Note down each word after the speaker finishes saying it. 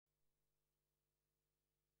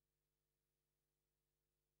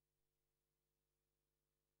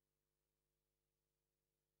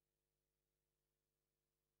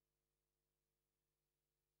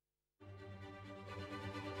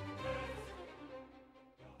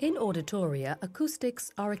In auditoria,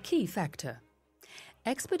 acoustics are a key factor.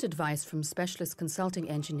 Expert advice from specialist consulting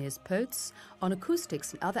engineers Peutz on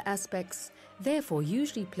acoustics and other aspects therefore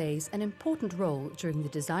usually plays an important role during the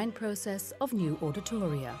design process of new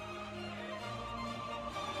auditoria.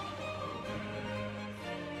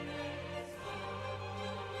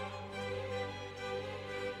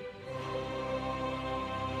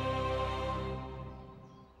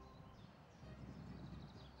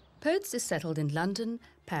 Peutz is settled in London,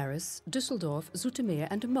 Paris, Düsseldorf, Zoetermeer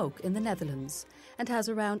and Mook in the Netherlands and has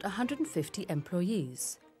around 150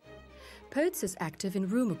 employees. Peutz is active in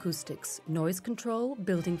room acoustics, noise control,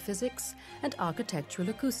 building physics and architectural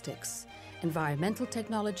acoustics, environmental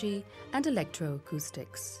technology and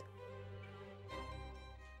electroacoustics.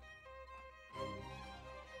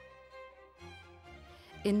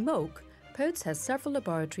 In Mook, Peutz has several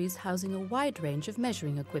laboratories housing a wide range of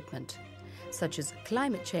measuring equipment, such as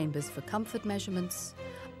climate chambers for comfort measurements,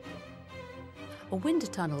 a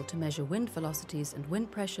wind tunnel to measure wind velocities and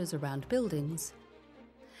wind pressures around buildings,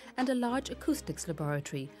 and a large acoustics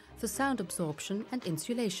laboratory for sound absorption and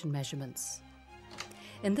insulation measurements.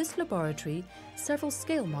 In this laboratory, several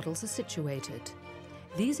scale models are situated.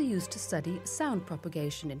 These are used to study sound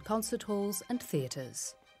propagation in concert halls and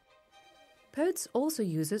theatres. Peutz also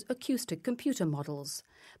uses acoustic computer models,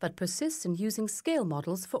 but persists in using scale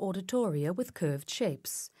models for auditoria with curved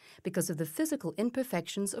shapes, because of the physical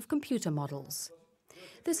imperfections of computer models.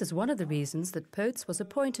 This is one of the reasons that Peutz was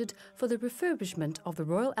appointed for the refurbishment of the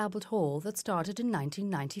Royal Albert Hall that started in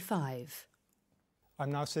 1995.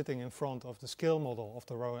 I'm now sitting in front of the scale model of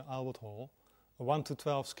the Royal Albert Hall, a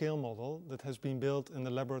 1:12 scale model that has been built in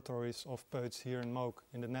the laboratories of Peutz here in Mook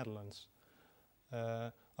in the Netherlands.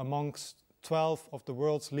 Amongst 12 of the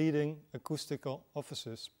world's leading acoustical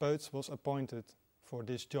offices, Peutz was appointed for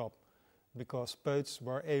this job because Peutz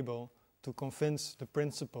were able to convince the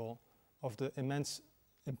principal of the immense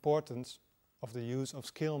importance of the use of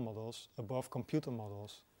scale models above computer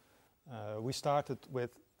models. We started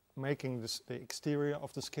with making the exterior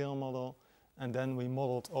of the scale model, and then we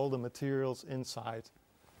modeled all the materials inside.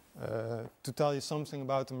 To tell you something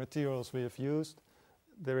about the materials we have used,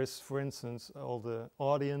 there is, for instance, all the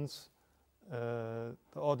audience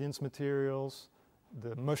materials,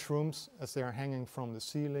 the mushrooms as they are hanging from the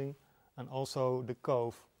ceiling, and also the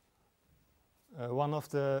cove. One of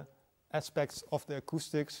the aspects of the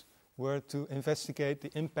acoustics were to investigate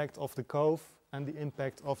the impact of the cove and the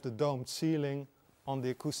impact of the domed ceiling on the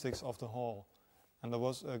acoustics of the hall. And there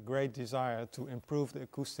was a great desire to improve the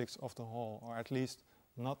acoustics of the hall, or at least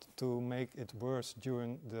not to make it worse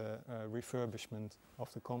during the refurbishment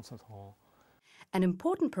of the concert hall. An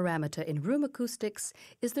important parameter in room acoustics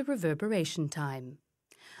is the reverberation time.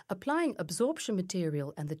 Applying absorption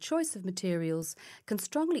material and the choice of materials can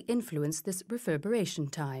strongly influence this reverberation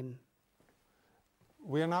time.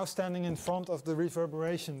 We are now standing in front of the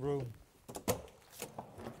reverberation room.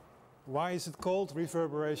 Why is it called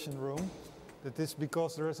reverberation room? That is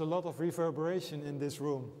because there is a lot of reverberation in this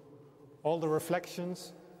room. All the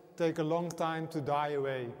reflections take a long time to die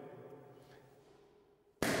away.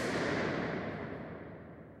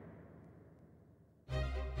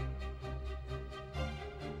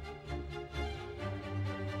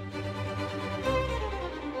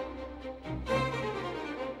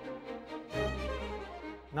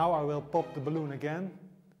 Now I will pop the balloon again,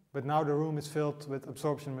 but now the room is filled with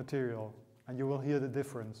absorption material, and you will hear the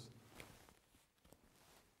difference.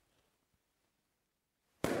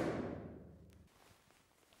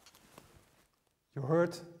 You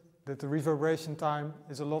heard that the reverberation time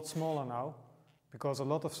is a lot smaller now, because a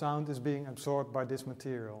lot of sound is being absorbed by this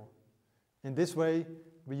material. In this way,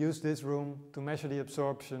 we use this room to measure the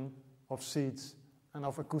absorption of seats and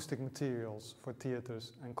of acoustic materials for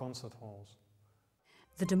theatres and concert halls.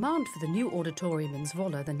 The demand for the new auditorium in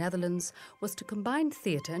Zwolle, the Netherlands, was to combine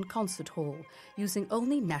theatre and concert hall using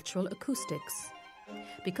only natural acoustics.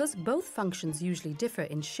 Because both functions usually differ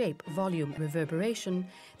in shape, volume and reverberation,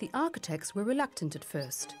 the architects were reluctant at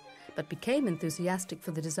first, but became enthusiastic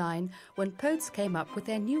for the design when Peutz came up with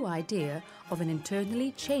their new idea of an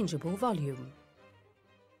internally changeable volume.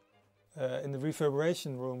 In the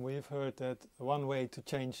reverberation room, we have heard that one way to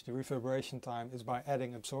change the reverberation time is by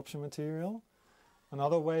adding absorption material.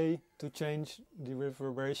 Another way to change the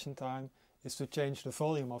reverberation time is to change the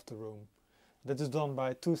volume of the room. That is done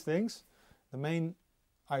by two things. The main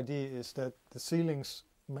idea is that the ceilings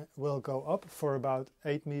will go up for about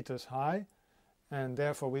 8 meters high, and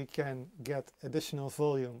therefore we can get additional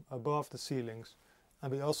volume above the ceilings.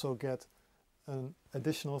 And we also get an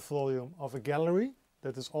additional volume of a gallery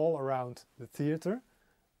that is all around the theatre.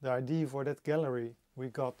 The idea for that gallery we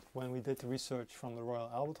got when we did the research from the Royal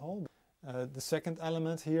Albert Hall. The second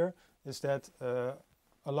element here is that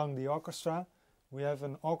along the orchestra we have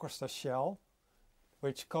an orchestra shell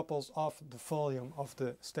which couples off the volume of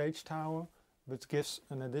the stage tower, which gives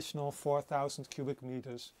an additional 4,000 cubic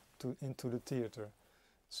meters into the theatre.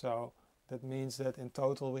 So that means that in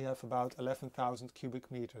total we have about 11,000 cubic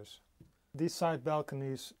meters. These side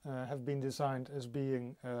balconies have been designed as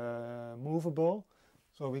being movable,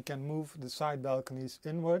 so we can move the side balconies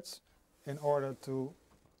inwards in order to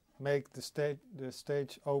make the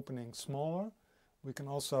stage opening smaller. We can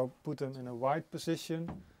also put them in a wide position,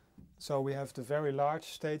 so we have the very large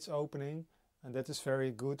stage opening, and that is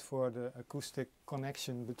very good for the acoustic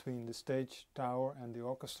connection between the stage tower and the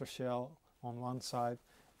orchestra shell on one side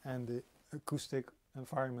and the acoustic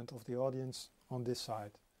environment of the audience on this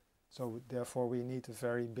side. So therefore we need a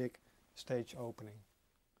very big stage opening.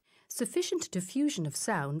 Sufficient diffusion of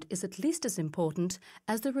sound is at least as important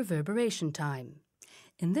as the reverberation time.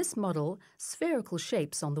 In this model, spherical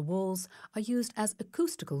shapes on the walls are used as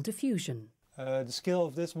acoustical diffusion. The scale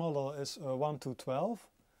of this model is 1 to 12.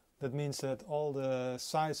 That means that all the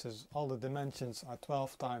sizes, all the dimensions are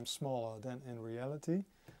 12 times smaller than in reality.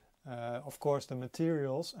 Of course, the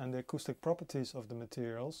materials and the acoustic properties of the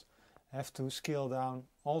materials have to scale down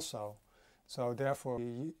also. So therefore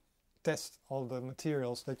we test all the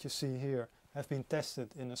materials that you see here have been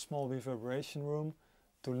tested in a small reverberation room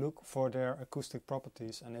to look for their acoustic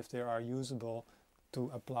properties and if they are usable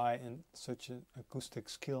to apply in such an acoustic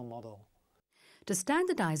scale model. To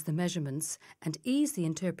standardize the measurements and ease the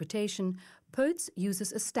interpretation, Peutz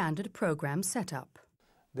uses a standard program setup.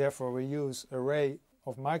 Therefore we use an array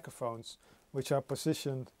of microphones which are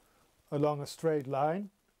positioned along a straight line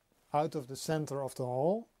out of the center of the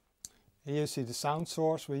hall. Here you see the sound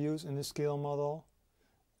source we use in the scale model.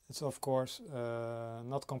 It's of course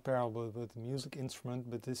not comparable with a music instrument,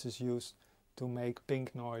 but this is used to make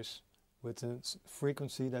pink noise with a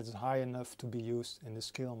frequency that is high enough to be used in the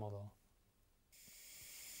scale model.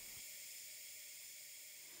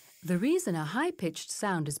 The reason a high-pitched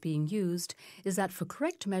sound is being used is that for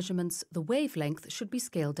correct measurements, the wavelength should be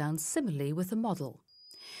scaled down similarly with the model.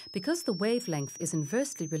 Because the wavelength is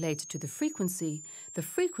inversely related to the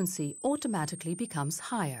frequency automatically becomes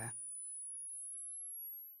higher.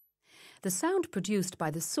 The sound produced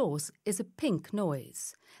by the source is a pink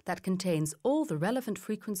noise that contains all the relevant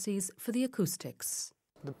frequencies for the acoustics.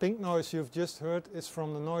 The pink noise you've just heard is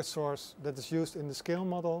from the noise source that is used in the scale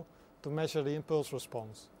model to measure the impulse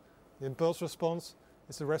response. The impulse response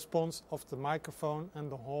is the response of the microphone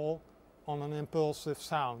and the hall on an impulsive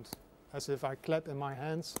sound, as if I clap in my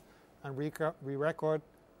hands and we record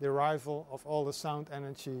the arrival of all the sound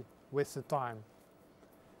energy with the time.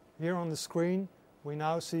 Here on the screen we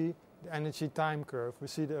now see the energy time curve. We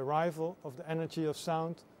see the arrival of the energy of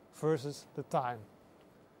sound versus the time.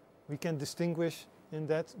 We can distinguish in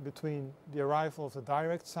that between the arrival of the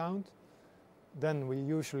direct sound, then we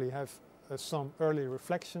usually have some early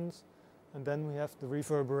reflections, and then we have the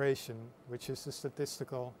reverberation, which is the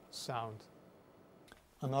statistical sound.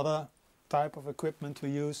 Another type of equipment we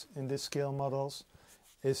use in these scale models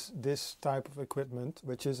is this type of equipment,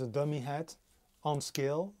 which is a dummy head on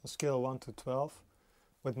scale, a scale 1 to 12,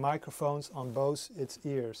 with microphones on both its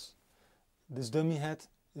ears. This dummy head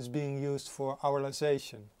is being used for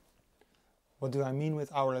hourlization. What do I mean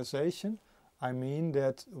with hourlization? I mean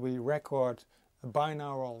that we record a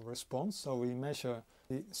binaural response, so we measure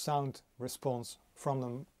the sound response from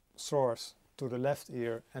the source to the left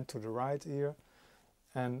ear and to the right ear,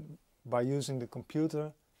 and by using the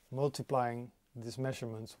computer, multiplying these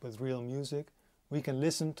measurements with real music, we can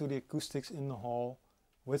listen to the acoustics in the hall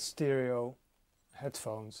with stereo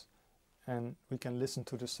headphones, and we can listen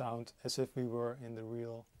to the sound as if we were in the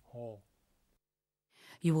real hall.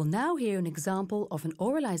 You will now hear an example of an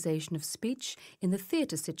oralization of speech in the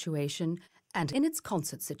theatre situation and in its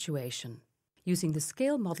concert situation, using the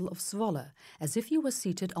scale model of Zwolle, as if you were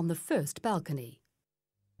seated on the first balcony.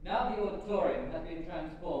 Now the auditorium has been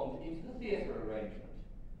transformed into the theatre arrangement,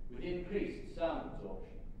 with increased sound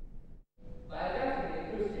absorption. By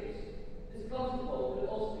adapting the acoustics, this concert hall could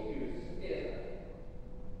also be used as a theatre.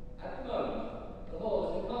 At the moment, the hall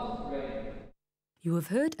is in concert arrangement. You have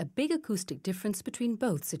heard a big acoustic difference between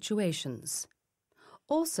both situations.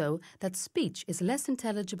 Also, that speech is less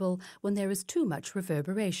intelligible when there is too much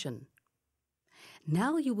reverberation.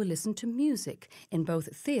 Now you will listen to music in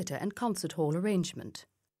both theatre and concert hall arrangement.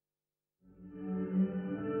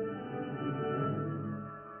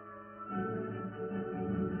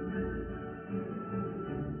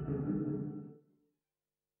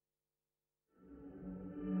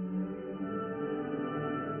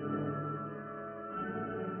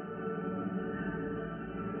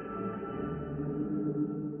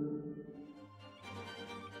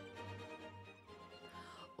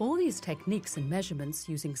 All these techniques and measurements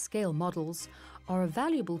using scale models are a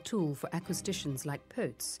valuable tool for acousticians like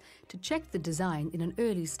Peutz to check the design in an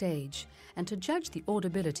early stage and to judge the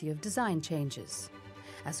audibility of design changes,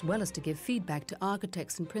 as well as to give feedback to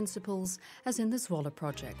architects and principals, as in the Zwolle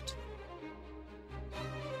project.